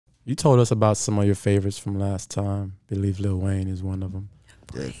You told us about some of your favorites from last time. I believe Lil Wayne is one of them.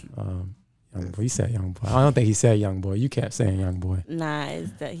 Youngboy. He said Youngboy. I don't think he said Youngboy. You kept saying Youngboy. Nah,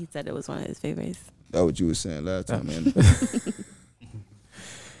 it's that he said it was one of his favorites. That's what you were saying last time, man.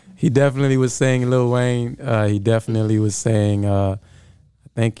 He definitely was saying Lil Wayne. He definitely was saying, I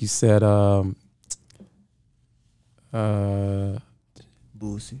think you said Boosie.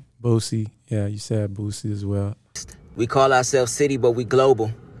 Boosie. Yeah, you said Boosie as well. We call ourselves CiiiTY, but we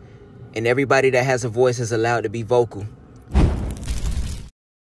global. And everybody that has a voice is allowed to be vocal. I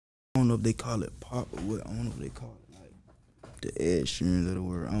don't know if they call it pop or what. I don't know if they call it like the Ed Sheeran of the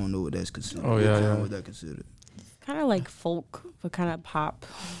word. I don't know what that's considered. Oh, yeah, yeah. What that considered. Kind of like folk, but kind of pop.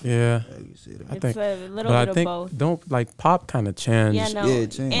 Yeah. It's a little bit of both. Don't like pop kind of changed. Yeah, no. Yeah,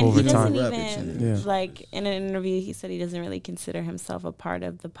 it changed. And over he time. doesn't even, like, in an interview, he said he doesn't really consider himself a part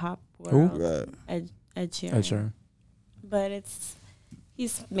of the pop Who? world. Right. Ed Sheeran. Ed Sheeran. But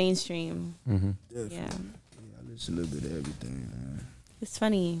he's mainstream. Mm-hmm. Yeah. I listen a little bit of everything, man. It's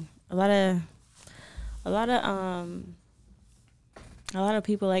funny. A lot of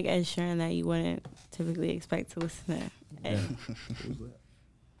people like Ed Sheeran that you wouldn't typically expect to listen to Ed.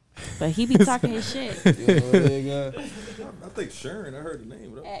 But he be talking his shit. I think Sheeran, I heard the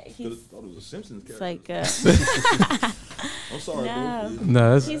name. I thought it was a Simpsons character. It's like I'm sorry,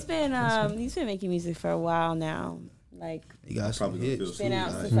 no, he's been making music for a while now. Like he got some hits. He's been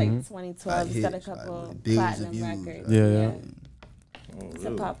out since like 2012. He's got a couple platinum records. Yeah. He's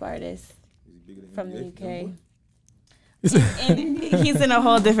a pop artist from the UK. and he's in a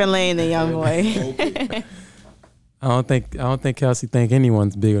whole different lane than Youngboy. I don't think Kelsey think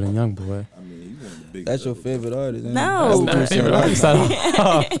anyone's bigger than Youngboy. I mean, he's one of the biggest. That's your favorite artist? No. That's not favorite artist at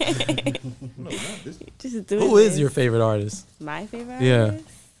all. No, not this. Who is your favorite artist? My favorite Yeah. artist?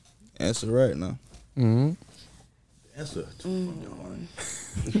 Answer right now. Mm-hmm. Answer from your heart.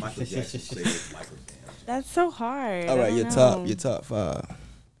 Michael Jackson said Michael Jackson. That's so hard. All right, your top 5.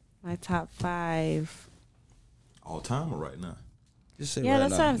 My top 5. All time or right now? Just say yeah, right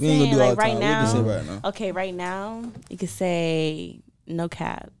that's now. what I'm We ain't saying. gonna do Like all right time. now. We just say right now. Okay, right now you could say No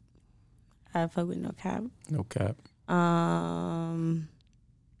Cap. I fuck with No Cap. No cap.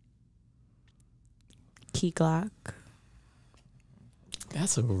 Key Glock.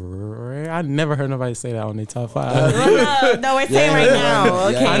 That's a rare. I never heard nobody say that on their top 5. No, we're saying right now.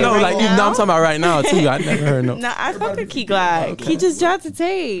 Okay, I know, right like now. no, I'm talking about right now too. I never heard no. No, I fuck with Key Glock. He just dropped a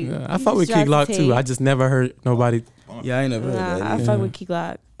tape. Yeah, I fuck with Key Glock too. I just never heard nobody. Yeah, I ain't never heard that. I fuck with Key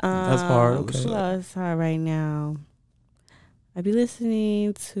Glock. That's hard. Okay. Who else hard right now? I be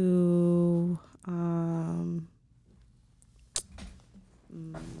listening to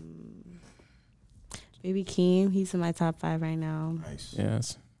Baby Keem. He's in my top 5 right now. Nice.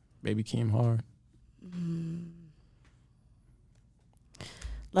 Yes, Baby Keem hard.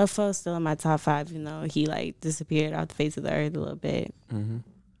 Love Fo's still in my top 5, even though he like disappeared off the face of the earth a little bit. And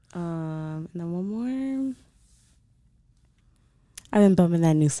then one more. I've been bumping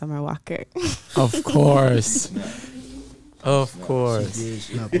that new Summer Walker. Of course. Of course.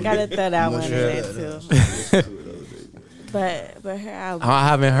 Gotta throw that one in there too. But her album. I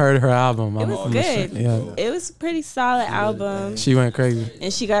haven't heard her album. It was good. Yeah. It was a pretty solid album. She went crazy.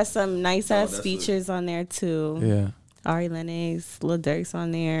 And she got some nice ass features on there too. Yeah. Ari Lennox, Lil Durk's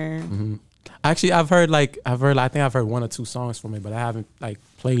on there. Actually, I think I've heard 1 or 2 songs from it, but I haven't like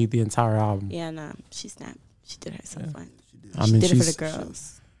played the entire album. Yeah, nah, she snapped. She did herself fun. I mean, she did it for the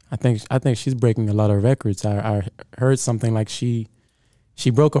girls. I think she's breaking a lot of records. I heard something like she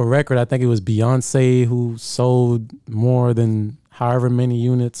broke a record. I think it was Beyonce who sold more than however many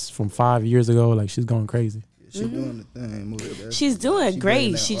units from 5 years ago. Like she's going crazy. She's doing the thing. She's doing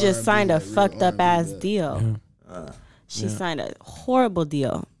great. She just signed a fucked up ass deal. She signed a horrible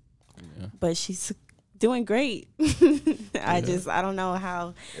deal, but she's doing great. I don't know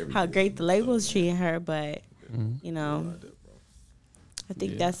how great the label's treating her, but you know. I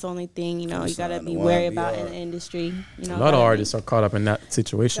think that's the only thing, you know, you got to be wary about in the industry. You know, a lot of artists are caught up in that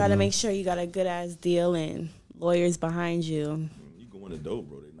situation. Got to make sure you got a good-ass deal and lawyers behind you. You go in the door,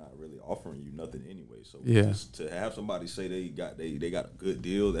 bro, they're not really offering you nothing anyway. So just to have somebody say they got a good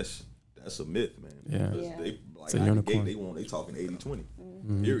deal, that's a myth, man. Yeah. They, like, it's a unicorn. They talking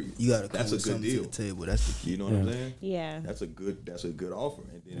 80-20. Period. You got to that's a good deal. To the table. That's the key. You know what I'm saying? Yeah. That's a good offer.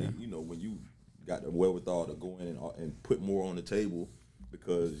 And then you know when you got the wherewithal to go in and put more on the table,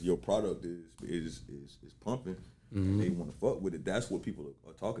 because your product is pumping, and they want to fuck with it. That's what people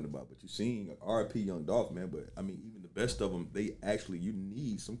are talking about. But you're seeing R.I.P. Young Dolph, man. But I mean, even the best of them, you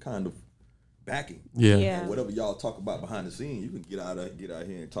need some kind of backing. Yeah. And whatever y'all talk about behind the scenes, you can get out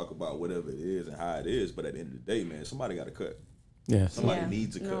here and talk about whatever it is and how it is. But at the end of the day, man, somebody got to cut. Yeah. Somebody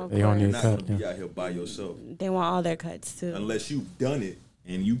needs a cut. No, They don't need a You're not cut. gonna be out here by yourself. They want all their cuts too. Unless you've done it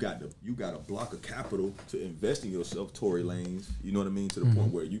and you got a block of capital to invest in yourself, Tory Lanez. You know what I mean? To the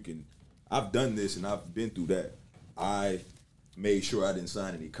point where you can. I've done this and I've been through that. I made sure I didn't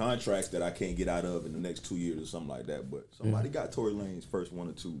sign any contracts that I can't get out of in the next 2 years or something like that. But somebody got Tory Lanez's first 1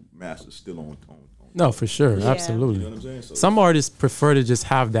 or 2 masters still on. No, for sure, Yeah. absolutely. You know what I'm saying? So Some artists prefer to just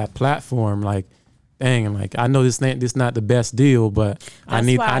have that platform, like, dang, like I know this not the best deal, but I That's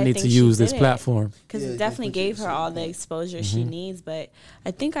need why I to think use she this did it. platform. Because Yeah, it definitely they put you gave her all the somewhere. exposure she needs. But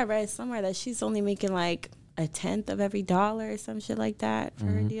I think I read somewhere that she's only making like 1/10 of every dollar or some shit like that for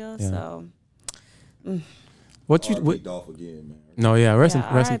her deal. Yeah. So What you? R.I.P. What, Dolph again, man. no, yeah, rest in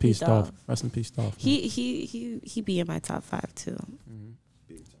R.I.P. peace, Dolph. Dolph. Rest in peace, Dolph. he be in my top 5 too.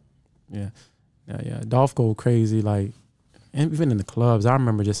 Big time. Yeah. Dolph go crazy, like, and even in the clubs. I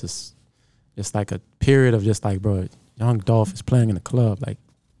remember just like a period of just like, bro, young Dolph is playing in the club like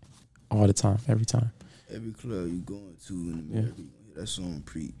all the time, every time. Every club you going to in America, you gonna hear that song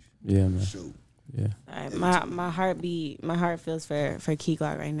preach. Yeah, man. Show. Yeah. All right, my heart feels for Key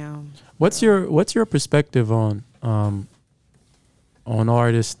Glock right now. What's your perspective on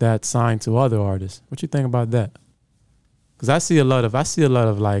artists that sign to other artists? What you think about that? Because I see a lot of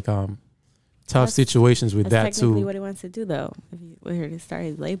like tough That's- situations with That's that technically too. what he wants to do, though. If he were here to start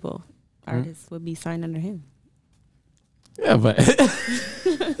his label, artists would be signed under him. Yeah, but Too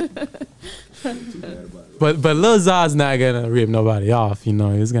bad about it. but Lil Zod's not gonna rip nobody off. You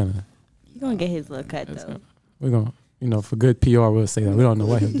know, he's gonna. He's gonna get his little cut It's though. We're gonna, for good PR, we'll say that. We don't know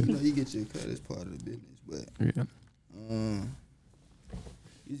what he'll You do. know, you get your cut as part of the business, but Yeah.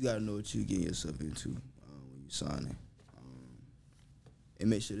 you just gotta know what you getting yourself into when you signing, and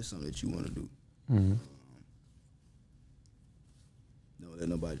make sure it's something that you want to do. Mm-hmm. Don't let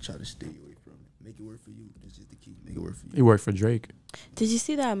nobody try to steer you away from it. Make it work for you. That's just the key. Make it work for you. He worked for Drake. Did you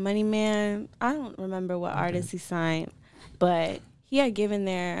see that Money Man? I don't remember what artist he signed, but he had given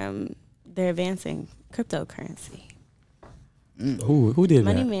their advancing cryptocurrency. Who did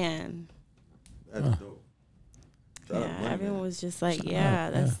Money that? Man. That's dope. Shout out Yeah, Money everyone Man. was just like, Shout yeah,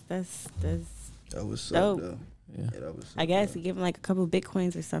 out, that's That was so Dope. though. Yeah. Yeah, that was so I guess dope. he gave him like a couple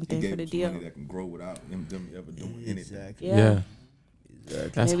bitcoins or He something gave for the him some deal. money that can grow without them ever doing anything. Exactly. Yeah.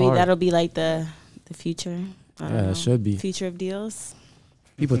 Exactly. That's Maybe hard. that'll be like the future. I don't Yeah, know. it should be. Future of deals.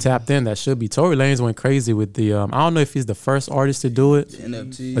 People tapped in. That should be. Tory Lanez went crazy with the. I don't know if he's the first artist to do it, The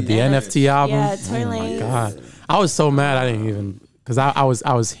NFT. but the Yeah. NFT album. Yeah, Tory oh my Lanez. god, I was so mad. I didn't even because I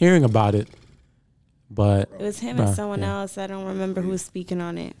was hearing about it, but It was him Bruh, and someone yeah. else. I don't remember who was speaking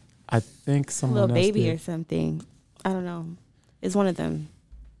on it. I think someone Little else baby did. or something. I don't know. It's one of them.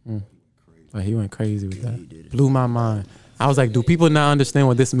 But he went crazy with He that. did it. Blew my mind. I was like, do people not understand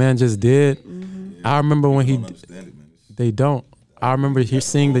what this man just did? I remember when I he. don't understand it, man. They don't. I remember here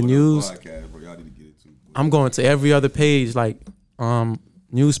seeing the Over news. podcast, bro. Y'all need to get it too. I'm going to every other page, like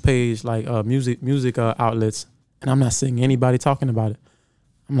news page, like music outlets, and I'm not seeing anybody talking about it.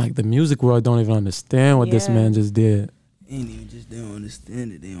 I'm like, the music world don't even understand what this Yeah. man just did. Ain't even just they don't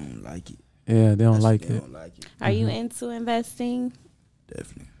understand it. They don't like it. Yeah, they don't That's like what they it. don't like it. Are you into investing?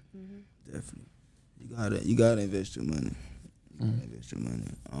 Definitely. Definitely. You gotta invest your money. You gotta invest your money.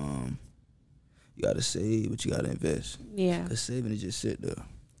 You gotta save, but you gotta invest. Yeah. Cause saving is just sit there.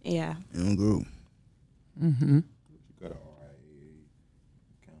 Yeah. It don't grow. Mm-hmm. You got an RIA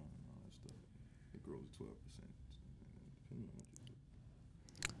account and all that stuff. It grows 12%.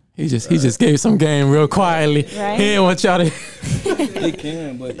 He just gave some game real quietly. Right? He didn't want y'all to. It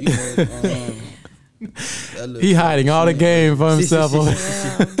can, but you know, that little He hiding all the game for himself.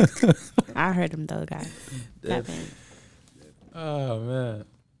 Yeah. I heard him though, guys. Definitely. Oh man.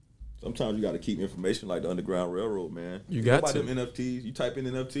 Sometimes you got to keep information like the Underground Railroad, man. You got about to. them NFTs. You type in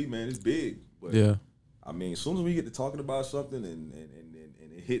NFT, man, it's big. But Yeah. I mean, as soon as we get to talking about something and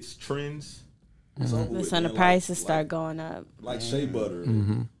it hits trends, it's over That's with, when the man. prices start going up. Like shea butter,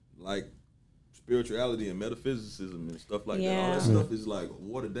 and like spirituality and metaphysicism and stuff like that. All Yeah. that stuff is like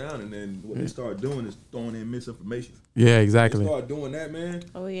watered down, and then what they start doing is throwing in misinformation. Yeah, They exactly. start doing that, man.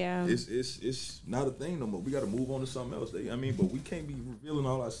 Oh yeah. It's not a thing no more. We got to move on to something else. But we can't be revealing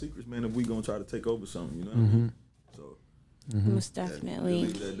all our secrets, man, if we gonna try to take over something. You know what I mean? So Most we'll definitely.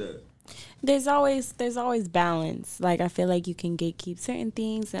 leave it at that. There's always balance. Like I feel like you can gatekeep certain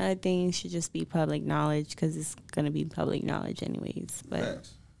things, and other things should just be public knowledge because it's gonna be public knowledge anyways. But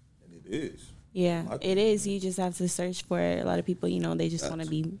Facts. And it is. yeah, I it think- is. You just have to search for it. A lot of people, they just want to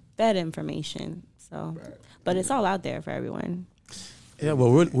be fed information. So, but it's all out there for everyone. Yeah,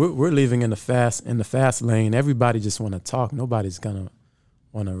 well, we're living in the fast lane. Everybody just want to talk. Nobody's gonna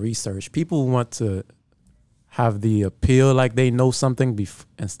want to research. People want to have the appeal like they know something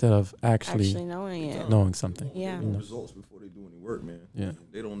instead of actually knowing it, knowing something. Yeah, results before they do any work, man. Yeah,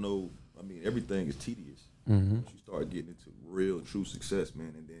 they don't know. I mean, everything is tedious. Mm-hmm. Once you start getting into real, true success,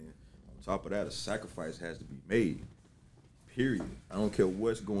 man, and then on top of that, a sacrifice has to be made. Period. I don't care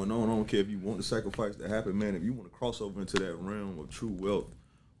what's going on. I don't care if you want the sacrifice to happen, man. If you want to cross over into that realm of true wealth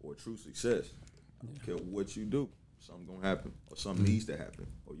or true success, I don't care what you do. Something gonna happen, or something needs to happen,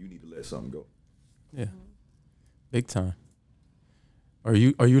 or you need to let something go. Yeah, big time. Are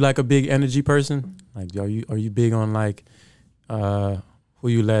you like a big energy person? Like, are you big on like who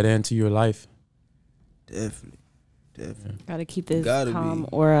you let into your life? Definitely. Yeah. Gotta keep this calm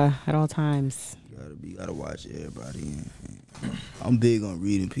aura at all times. Gotta watch everybody. And I'm big on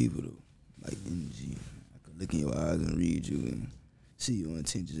reading people though, like energy. I can look in your eyes and read you and see your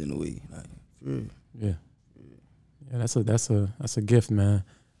intentions in a way, like for real. Yeah. Yeah, that's a gift, man.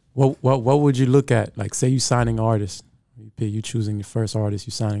 What would you look at? Like, say you signing artists, you choosing your first artist,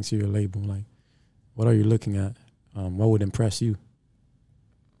 you signing to your label. Like, what are you looking at? What would impress you?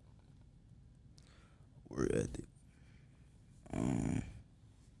 Work ethic.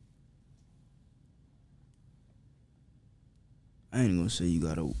 I ain't gonna say you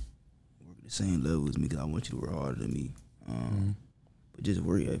gotta work at the same level as me, because I want you to work harder than me. But just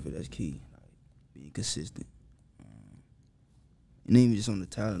work ethic, that's key. Like, being consistent. And even just on the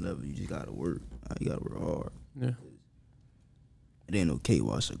talent level, you just gotta work. Like, you gotta work hard. Yeah. It ain't no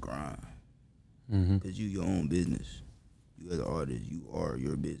cakewalk or grind. Mm-hmm. Because you your own business. You as an artist, you are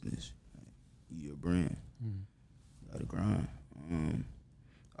your business. You your brand. Mm-hmm. You gotta grind.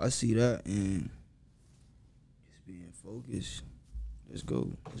 I see that, and just being focused. Let's go.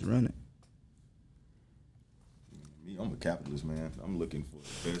 Let's run it. Me, I'm a capitalist, man. I'm looking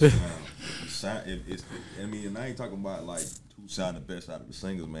for the best sound. And I ain't talking about like who sound the best out of the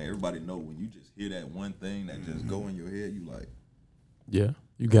singers, man. Everybody know when you just hear that one thing that just go in your head, you like, yeah,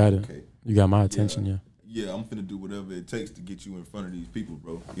 you got it. Okay. You got my attention, yeah. Yeah, I'm finna do whatever it takes to get you in front of these people,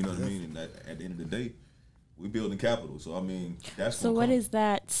 bro. You know what I mean? And at the end of the day, we building capital. So I mean, that's so. What is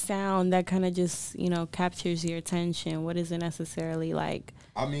that sound that kind of just captures your attention? What is it necessarily like?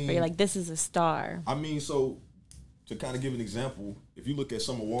 I mean, where you're like, this is a star. I mean, so to kind of give an example, if you look at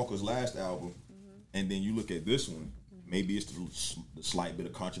Summer Walker's last album, and then you look at this one, maybe it's the slight bit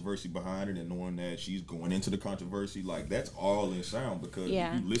of controversy behind it, and knowing that she's going into the controversy, like that's all in sound, because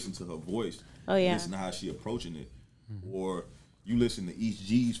if you listen to her voice, listen to how she approaching it, or you listen to East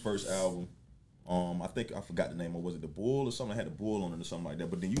G's first album. I think I forgot the name, or was it The Bull or something? I had a bull on it or something like that.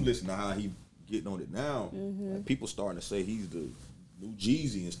 But then you listen to how he getting on it now. Like, people starting to say he's the new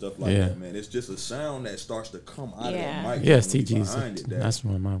Jeezy and stuff like that, man. It's just a sound that starts to come out of that mic. Yes, TG's. That's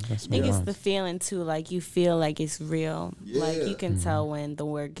my mom. I think it's the feeling too. Like you feel like it's real. Yeah. Like you can tell when the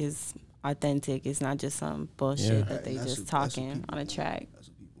work is authentic. It's not just some bullshit that they just talking on a track. That's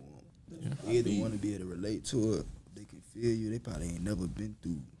what people want. They either want to be able to relate to it. They can feel you. They probably ain't never been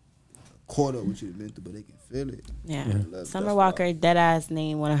through caught up with you, but they can feel it. Yeah. Summer Walker deadass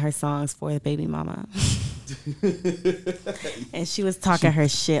named one of her songs for the baby mama. And she was talking her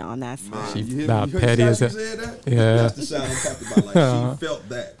shit on that song. She about petty as hell. Yeah. That's the sound I'm talking about. Like, she felt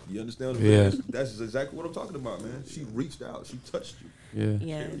that. You understand what I'm saying? That's exactly what I'm talking about, man. She reached out. She touched you. Yeah.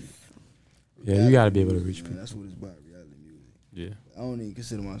 Yes. Yeah, you got to be able to reach people. That's what it's about, reality music. Yeah. I don't even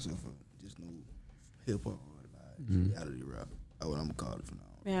consider myself just no hip-hop artist. Reality rapper. That's what I'm going to call it for now.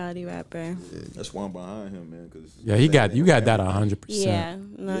 Reality rapper. Yeah, that's why I'm behind him, man. Cause you got that 100%. Yeah,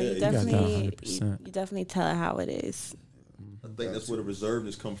 no, you definitely, you definitely tell it how it is. I think that's where the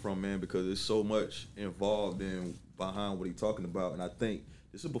reservedness comes from, man, because there's so much involved in behind what he's talking about, and I think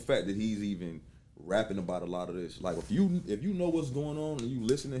the simple fact that he's even rapping about a lot of this, like if you know what's going on and you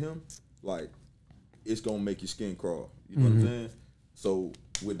listen to him, like it's gonna make your skin crawl. You know what I'm saying? So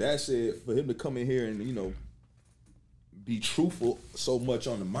with that said, for him to come in here and be truthful so much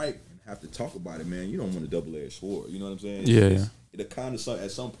on the mic and have to talk about it, man, you don't want a double-edged sword. You know what I'm saying? It'll kind of at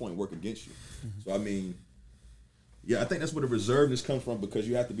some point work against you. So I mean, I think that's where the reservedness comes from, because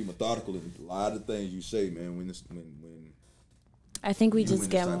you have to be methodical in a lot of things you say, man. When I think we just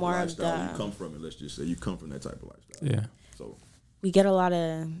get more of the you come from it. Let's just say you come from that type of lifestyle. Yeah. So we get a lot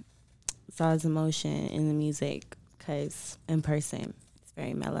of Zod's emotion in the music, because in person it's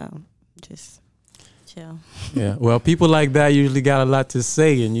very mellow. Just chill. Yeah, well, people like that usually got a lot to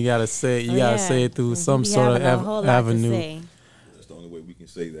say, and you gotta say it through some sort of avenue. That's the only way we can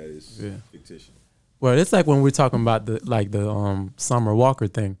say that is fictitious. Well, it's like when we're talking about the Summer Walker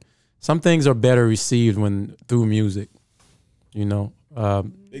thing. Some things are better received through music.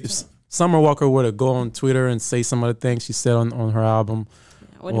 If Summer Walker were to go on Twitter and say some of the things she said on her album,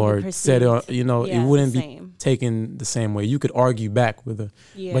 Wouldn't said it, yeah, it wouldn't be same. taken the same way. You could argue back with her,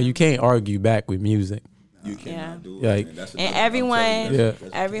 Yeah. but you can't argue back with music. You cannot do it. Like- man. That's And another- I'm everyone, telling you, that's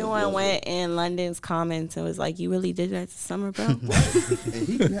everyone well went in London's comments and was like, "You really did that to Summer, bro?" said. And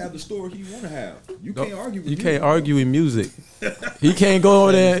he can have the story he want to have. You can't argue with You music, can't bro. argue with music. He can't go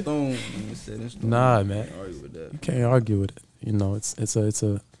over there. Stone, set in stone. Nah, man. Can't argue with that. You can't argue with it. It's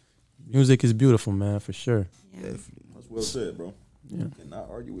a music is beautiful, man, for sure. Definitely. That's well said, bro. Yeah. You cannot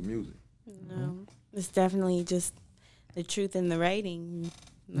argue with music. No, it's definitely just the truth in the writing.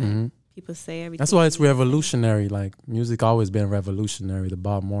 Like, Mhm. people say everything. That's why it's revolutionary. Like music always been revolutionary. The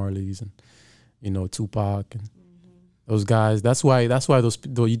Bob Marleys and Tupac and those guys. That's why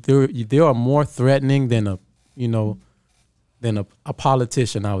they are more threatening than a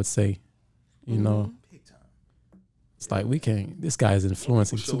politician. I would say, Big time. it's like we can't. This guy is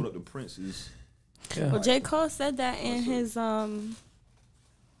influencing Who showed too. up the Prince's. Yeah. Well, J. Cole said that in his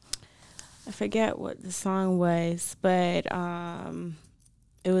I forget what the song was, but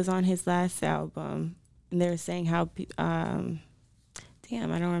it was on his last album, and they were saying how damn,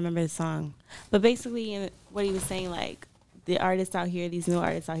 I don't remember the song, but basically what he was saying, like the artists out here, these new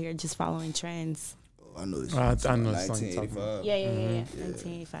artists out here, just following trends. Oh, I know this. I know the song you're talking 1985. Yeah.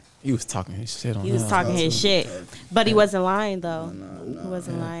 1985. He was talking his shit on He was that. talking his shit, but he wasn't lying though. He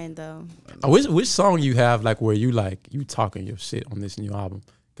wasn't lying though. Which song you have like where you talking your shit on this new album?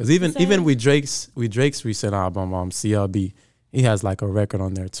 Because even Same. with Drake's recent album, CLB, he has like a record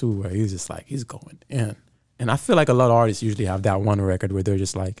on there too where he's just like he's going in. And I feel like a lot of artists usually have that one record where they're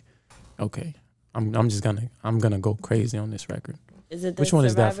just like, okay, I'm gonna go crazy on this record. Is it the Which one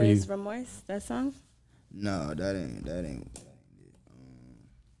is that for you? Survivor's Remorse? That song? No, that ain't it.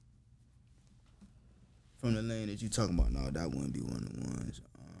 From the lane that you talking about, no, that wouldn't be one of the ones.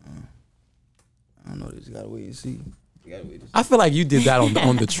 I don't know. Just gotta wait and see. You gotta wait and see. I feel like you did that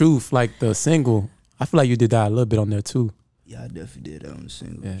on The Truth, like the single. I feel like you did that a little bit on there too. Yeah, I definitely did that on the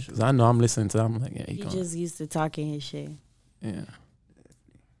single. Yeah, for because sure. I know I'm listening to that. I'm like, yeah, he He going. just used to talking his shit. Yeah.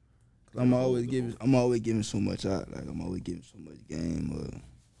 I'm always giving so much out. Like I'm always giving so much game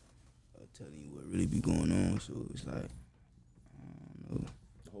or telling you what really be going on. So it's like, I don't know.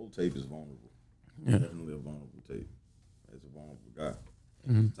 The whole tape is vulnerable. Yeah. Definitely a vulnerable tape. As a vulnerable guy.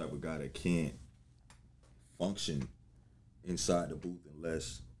 Mhm. The type of guy that can't function inside the booth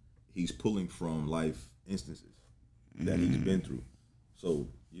unless he's pulling from life instances that he's been through. So,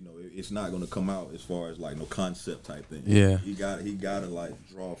 it's not gonna come out as far as like no concept type thing. Yeah. He gotta like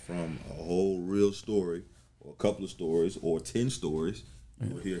draw from a whole real story or a couple of stories or 10 stories.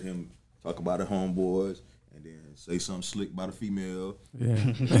 You'll hear him talk about the homeboys and then say something slick about a female. Yeah.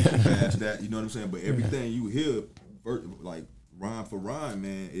 Past that, you know what I'm saying? But everything you hear, like rhyme for rhyme,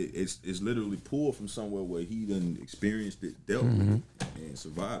 man, it's literally pulled from somewhere where he done experienced it, dealt with it, and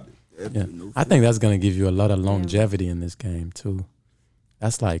survived it. Yeah. Definitely no I think that's gonna give you a lot of longevity in this game too.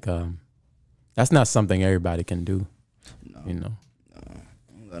 That's like that's not something everybody can do. No. You know. I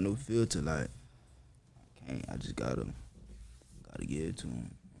don't got no filter. Like, I just gotta give it to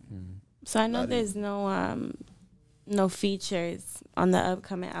him. So I know there's no features on the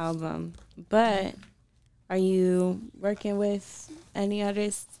upcoming album, but are you working with any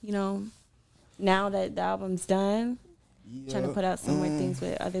artists, now that the album's done? Yeah, Trying to put out some more things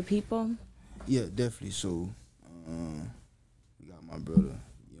with other people? Yeah, definitely. So, we got my brother,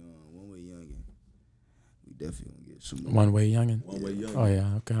 One Way Youngin. We definitely gonna get some more. One Way Youngin. One Way Youngin. Oh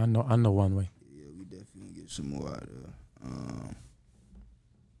yeah, okay. I know One Way. Yeah, we definitely gonna get some more out there.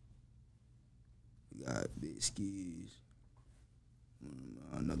 We got Big Skis,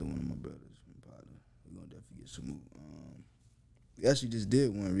 another one of my brothers from Potter. We gonna definitely get some more. We actually just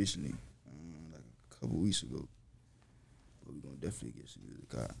did one recently, like a couple weeks ago. But we gonna definitely get some music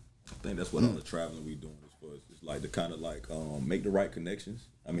out. I think that's what all the traveling we doing is for. It's like to kind of like make the right connections.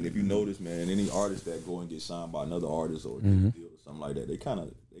 I mean, if you notice, man, any artist that go and get signed by another artist or get a deal or something like that, they kind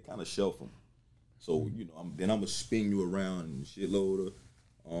of shelf them. So I'm gonna spin you around in a shitload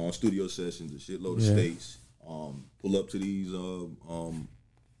of studio sessions, a shitload of states. Pull up to these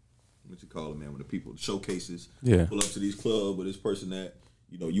what you call it, man? When the people showcases, Yeah. pull up to these clubs with this person that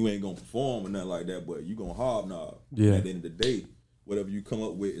you ain't gonna perform or nothing like that, but you gonna hobnob. Yeah. At the end of the day, whatever you come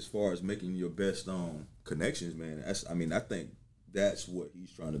up with as far as making your best connections, man. I think that's what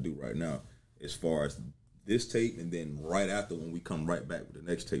he's trying to do right now, as far as this tape, and then right after when we come right back with the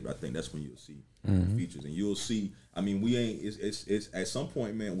next tape, I think that's when you'll see the features, and you'll see. I mean, it's at some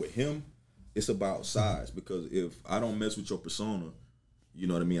point, man. With him, it's about size, because if I don't mess with your persona, You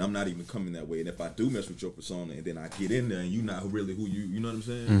know what I mean? I'm not even coming that way. And if I do mess with your persona and then I get in there and you're not really who you know what I'm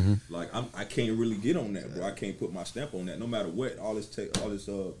saying? Like I can't really get on that, bro. I can't put my stamp on that. No matter what, all this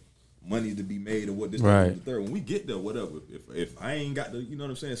money to be made and what this that, and the third. When we get there, whatever. If I ain't got to, you know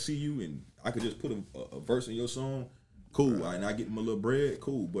what I'm saying, see you and I could just put a verse in your song, cool. And I get my little bread,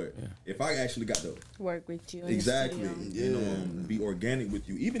 cool. But if I actually got to work with you, exactly, you know, be organic with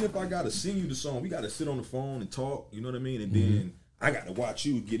you, even if I gotta sing you the song, we gotta sit on the phone and talk. You know what I mean? And then I got to watch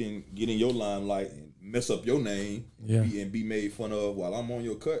you get in your limelight and mess up your name and be made fun of while I'm on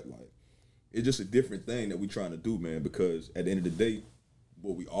your cut. Like, it's just a different thing that we trying to do, man, because at the end of the day,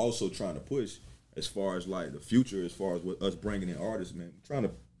 what we also trying to push as far as like the future, as far as what us bringing in artists, man, we're trying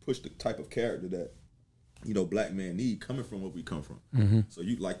to push the type of character that, you know, black men need coming from where we come from. So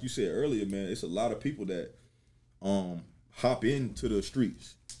you, like you said earlier, man, it's a lot of people that hop into the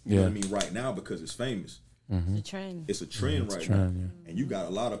streets, you know what I mean, right now because it's famous. It's a trend. It's a trend right now. And you got a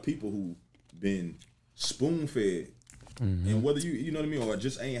lot of people who been spoon fed. And whether you know what I mean, or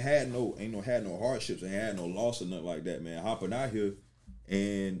just ain't had no hardships, ain't had no loss or nothing like that, man, hopping out here,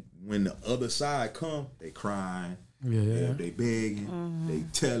 and when the other side come, they crying, they begging, they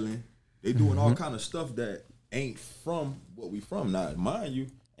telling, they doing all kind of stuff that ain't from what we from. Now, mind you,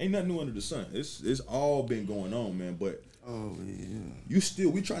 ain't nothing new under the sun. It's all been going on, man, but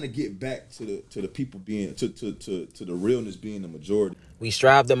we trying to get back to the people being to the realness being the majority. We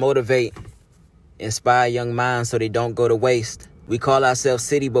strive to motivate, inspire young minds so they don't go to waste. We call ourselves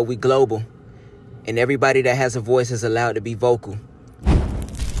city, but we global. And everybody that has a voice is allowed to be vocal.